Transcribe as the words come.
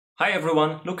Hi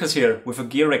everyone, Lucas here with a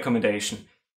gear recommendation.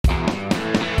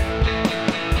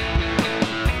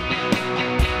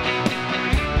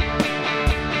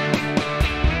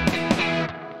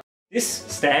 This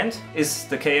stand is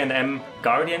the K&M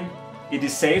Guardian. It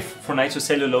is safe for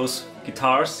nitrocellulose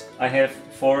guitars. I have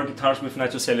 4 guitars with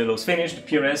nitrocellulose finish, the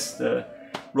PRS, the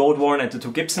Road Worn and the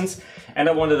 2 Gibsons. And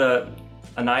I wanted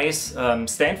a nice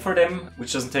stand for them,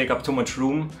 which doesn't take up too much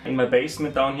room in my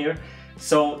basement down here.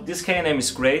 So this K&M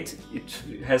is great.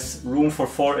 It has room for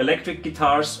 4 electric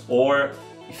guitars, or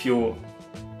if you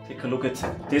take a look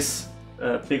at this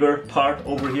bigger part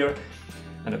over here,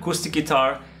 an acoustic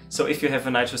guitar. So if you have a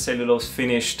nitrocellulose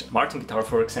finished Martin guitar,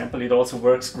 for example, it also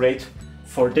works great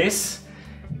for this.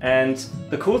 And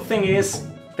the cool thing is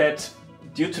that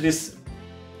due to this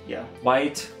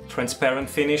white transparent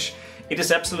finish, it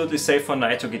is absolutely safe for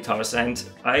nitro guitars, and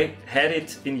I had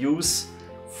it in use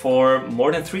for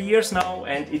more than 3 years now,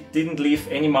 and it didn't leave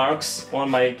any marks on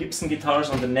my Gibson guitars,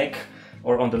 on the neck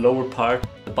or on the lower part,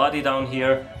 the body down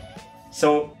here.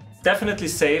 So definitely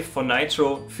safe for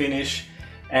nitro finish,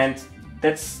 and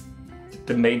that's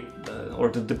the main or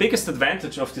the biggest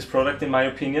advantage of this product in my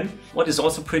opinion. What is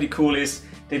also pretty cool is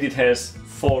that it has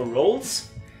 4 rolls.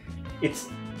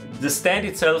 The stand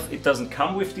itself, it doesn't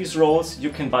come with these rolls. You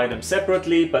can buy them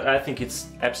separately, but I think it's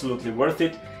absolutely worth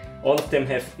it. All of them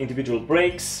have individual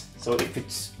brakes, so if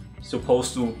it's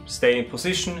supposed to stay in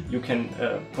position, you can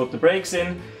put the brakes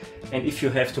in, and if you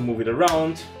have to move it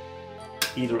around,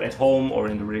 either at home or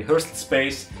in the rehearsal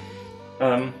space,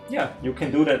 you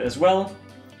can do that as well,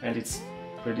 and it's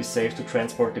pretty safe to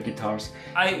transport the guitars.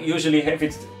 I usually have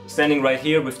it standing right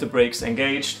here with the brakes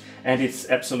engaged, and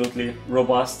it's absolutely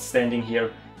robust standing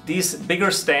here. These bigger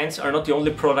stands are not the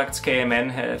only products K&M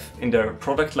have in their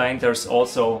product line. There's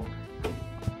also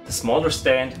the smaller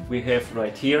stand we have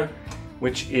right here,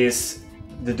 which is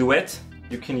the Duet.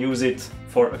 You can use it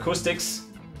for acoustics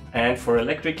and for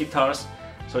electric guitars,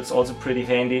 so it's also pretty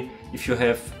handy. If you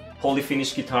have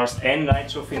poly-finished guitars and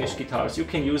nitro-finished guitars, you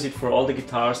can use it for all the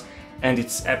guitars, and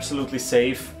it's absolutely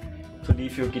safe to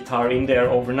leave your guitar in there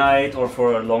overnight or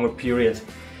for a longer period.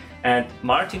 And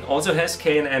Martin also has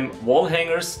K&M wall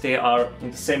hangers. They are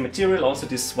in the same material, also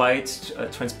this white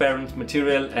transparent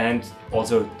material, and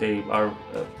also they are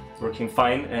working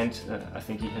fine, and I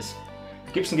think he has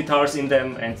Gibson guitars in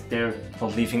them and they're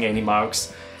not leaving any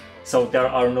marks. So there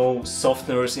are no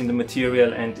softeners in the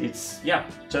material, and it's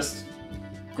just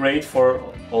great for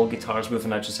all guitars with a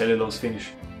nitrocellulose finish.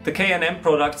 The K&M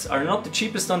products are not the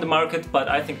cheapest on the market, but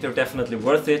I think they're definitely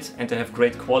worth it, and they have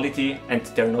great quality, and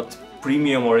they're not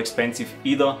premium or expensive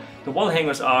either. The wall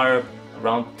hangers are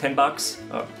around 10 bucks,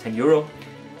 10 euro.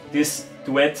 This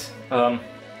Duet,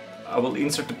 I will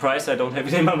insert the price, I don't have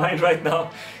it in my mind right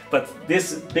now, but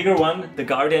this bigger one, the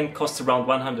Guardian, costs around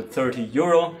 130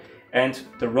 euro, and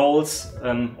the rolls,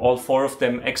 all 4 of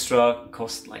them extra,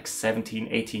 cost like 17,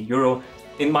 18 euro.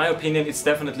 In my opinion, it's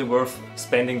definitely worth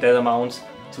spending that amount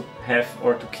to have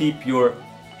or to keep your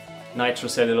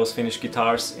nitrocellulose finished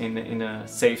guitars in a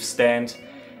safe stand,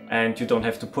 and you don't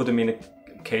have to put them in a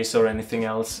case or anything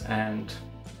else. And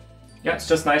yeah, it's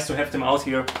just nice to have them out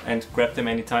here and grab them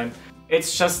anytime.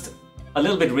 It's just a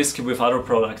little bit risky with other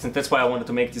products, and that's why I wanted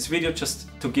to make this video, just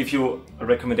to give you a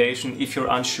recommendation if you're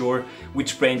unsure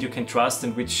which brand you can trust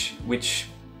and which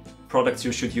products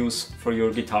you should use for your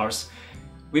guitars.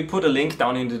 We put a link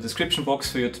down in the description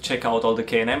box for you to check out all the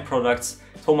K&M products.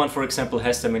 Thomann, for example,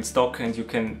 has them in stock, and you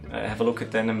can have a look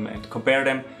at them and compare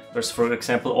them. There's, for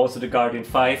example, also the Guardian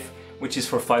 5, which is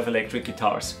for 5 electric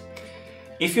guitars.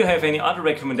 If you have any other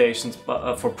recommendations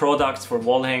for products, for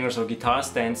wall hangers or guitar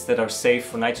stands that are safe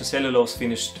for nitrocellulose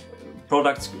finished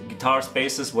products, guitars,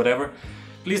 basses, whatever,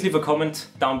 please leave a comment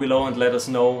down below and let us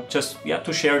know, just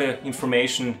to share the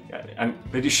information. I'm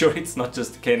pretty sure it's not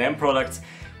just K&M products,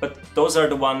 but those are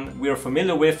the ones we are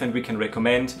familiar with and we can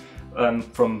recommend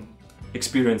from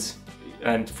experience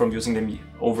and from using them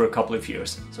over a couple of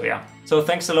years. So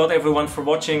thanks a lot everyone for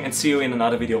watching, and see you in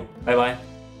another video. Bye bye.